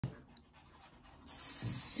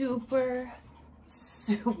super,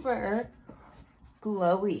 super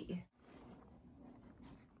glowy.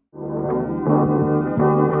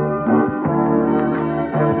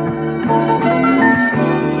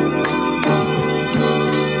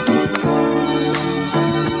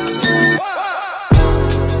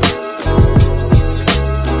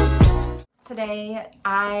 Today,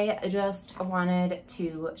 I just wanted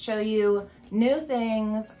to show you new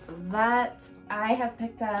things that I have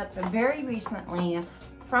picked up very recently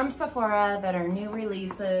from Sephora that are new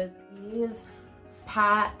releases. These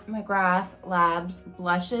Pat McGrath Labs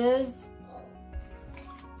blushes.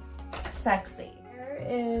 Sexy. There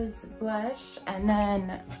is blush and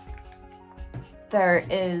then there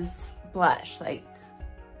is blush, like,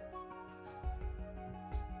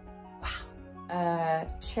 wow.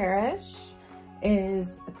 Cherish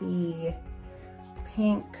is the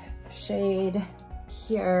pink shade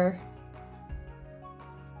here.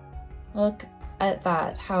 Look at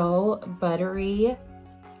that, how buttery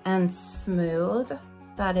and smooth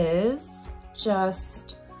that is.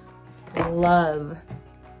 Just love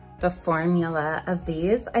the formula of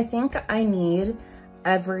these. I think I need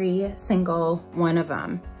every single one of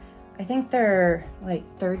them. I think they're like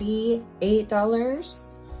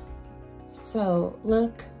 $38. So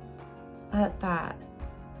look at that.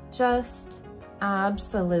 Just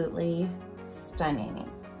absolutely stunning.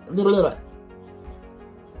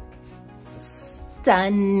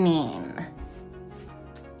 Stunning.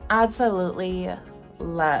 Absolutely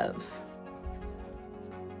love.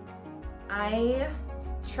 I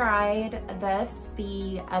tried this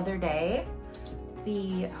the other day,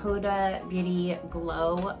 the Huda Beauty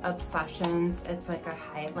Glow Obsessions. It's like a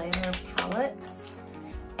highlighter palette.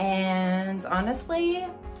 And honestly,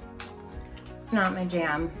 it's not my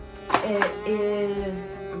jam. It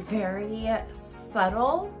is very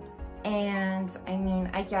subtle. And I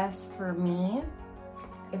mean, I guess for me,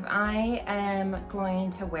 if I am going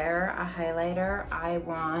to wear a highlighter, I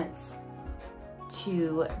want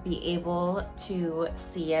to be able to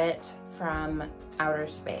see it from outer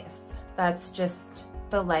space. That's just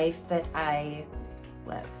the life that I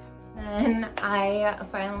live. And I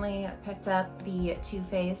finally picked up the Too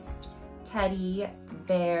Faced Teddy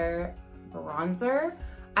Bear bronzer.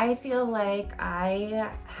 I feel like I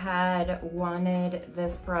had wanted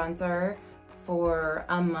this bronzer for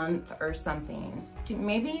a month or something,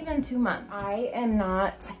 maybe even 2 months. I am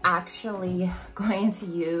not actually going to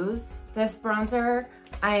use this bronzer.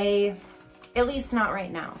 At least not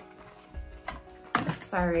right now.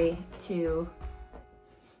 Sorry to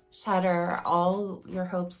shatter all your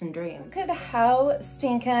hopes and dreams. Look at how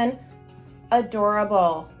stinking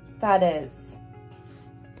adorable that is.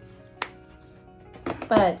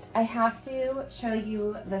 But I have to show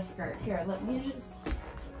you the skirt. Here, let me just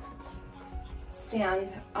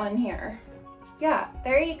stand on here. Yeah,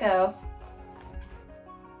 there you go.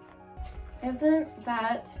 Isn't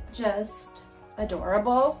that just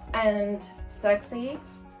adorable and sexy?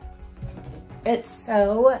 It's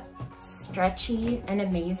so stretchy and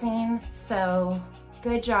amazing. So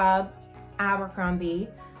good job, Abercrombie.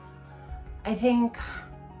 I think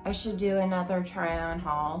I should do another try on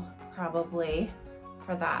haul probably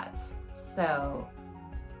for that. So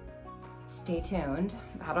stay tuned.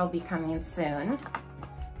 That'll be coming soon.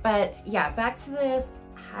 But yeah, back to this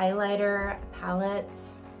highlighter palette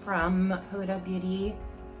from Huda Beauty.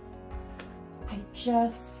 I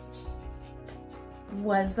just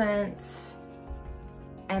wasn't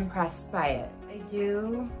impressed by it. I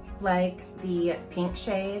do like the pink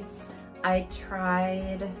shades. I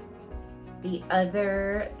tried the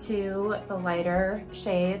other two, the lighter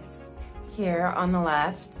shades here on the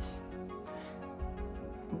left,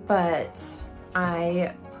 but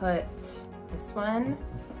I put this one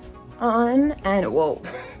on and whoa,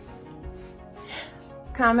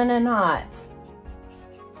 coming in hot.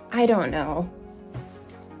 I don't know.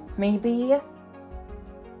 Maybe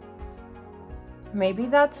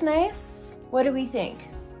that's nice. What do we think?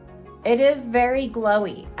 It is very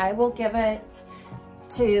glowy. I will give it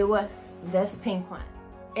to this pink one.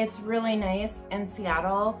 It's really nice in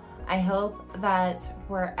Seattle. I hope that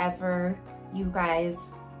wherever you guys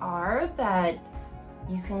are, that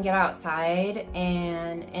you can get outside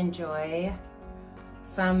and enjoy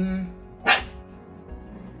some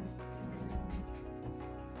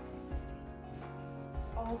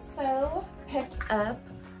also picked up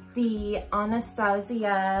the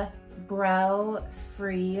Anastasia Brow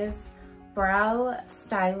Freeze Brow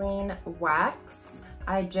Styling Wax.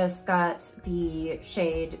 I just got the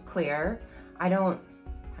shade Clear. I don't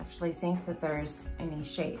actually think that there's any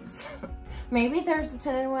shades. Maybe there's a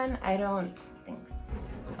tinted one, I don't think so.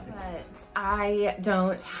 But I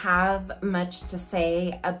don't have much to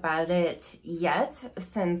say about it yet,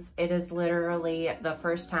 since it is literally the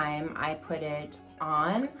first time I put it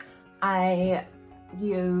on. I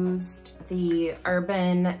used the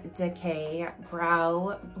Urban Decay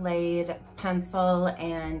Brow Blade Pencil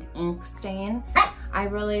and Ink Stain. I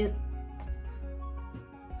really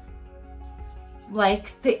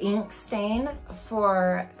like the ink stain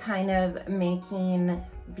for kind of making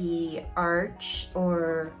the arch,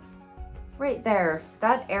 or right there,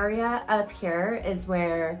 that area up here is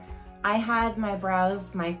where I had my brows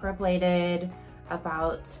microbladed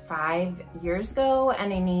about 5 years ago,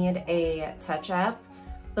 and I need a touch-up.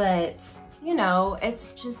 But you know,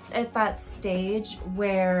 it's just at that stage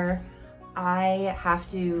where I have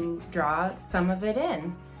to draw some of it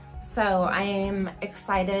in. So I'm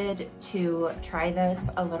excited to try this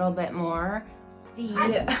a little bit more.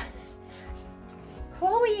 The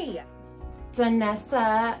Chloe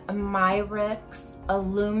Danessa Myrics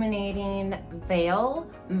Illuminating Veil.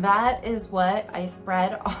 That is what I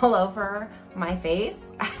spread all over my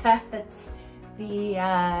face at the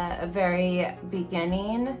very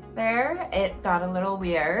beginning there. It got a little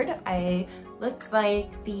weird. I looked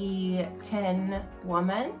like the Tin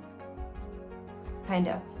Woman, kind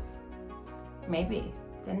of. Maybe,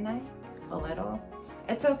 didn't I? A little.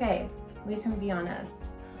 It's okay, we can be honest.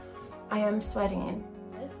 I am sweating.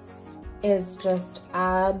 This is just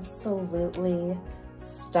absolutely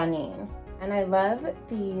stunning. And I love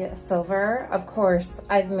the silver. Of course,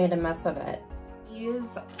 I've made a mess of it.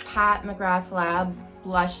 These Pat McGrath Lab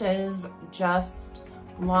blushes just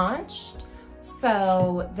launched.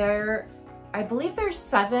 So I believe there's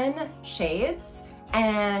 7 shades,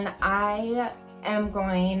 and I am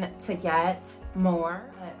going to get more.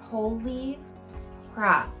 But holy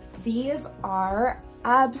crap, these are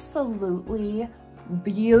absolutely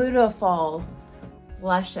beautiful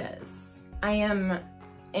blushes. I am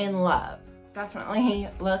in love. Definitely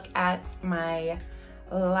look at my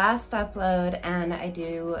last upload, and I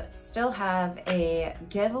do still have a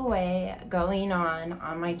giveaway going on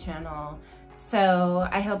my channel. So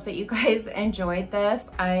I hope that you guys enjoyed this.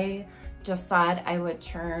 I just thought I would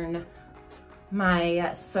turn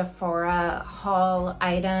my Sephora haul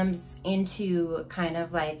items into kind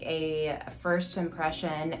of like a first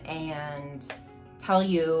impression and tell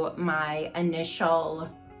you my initial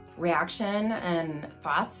reaction and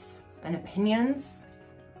thoughts and opinions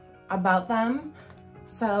about them.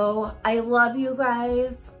 So I love you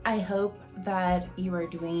guys. I hope that you are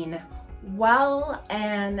doing well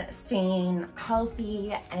and staying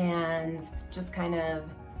healthy and just kind of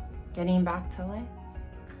getting back to life.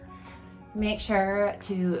 Make sure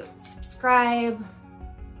to subscribe,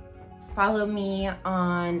 follow me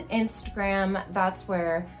on Instagram. That's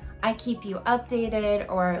where I keep you updated,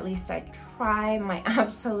 or at least I try my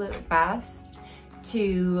absolute best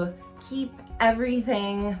to keep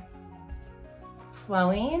everything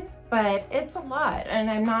flowing, but it's a lot, and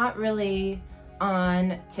I'm not really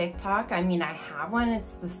on TikTok. I mean, I have one.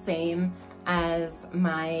 It's the same as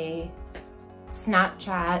my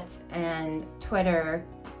Snapchat and Twitter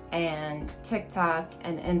and TikTok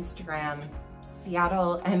and Instagram,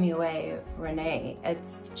 Seattle MUA Renee.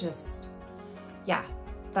 It's just, yeah,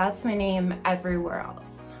 that's my name everywhere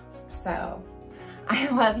else. So I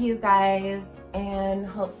love you guys, and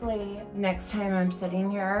hopefully next time I'm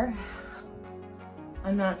sitting here,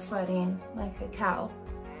 I'm not sweating like a cow,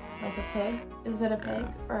 like a pig. Is it a pig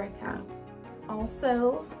or a cow?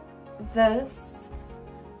 Also, this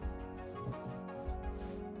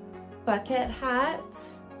bucket hat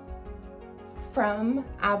from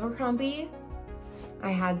Abercrombie, I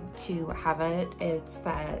had to have it. It's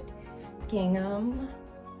that gingham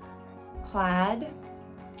plaid,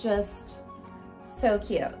 just so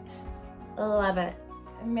cute. Love it.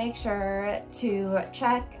 Make sure to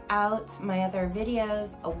check out my other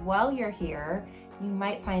videos while you're here. You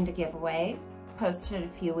might find a giveaway posted a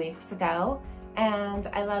few weeks ago. And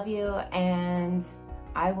I love you, and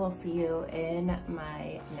I will see you in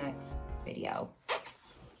my next video.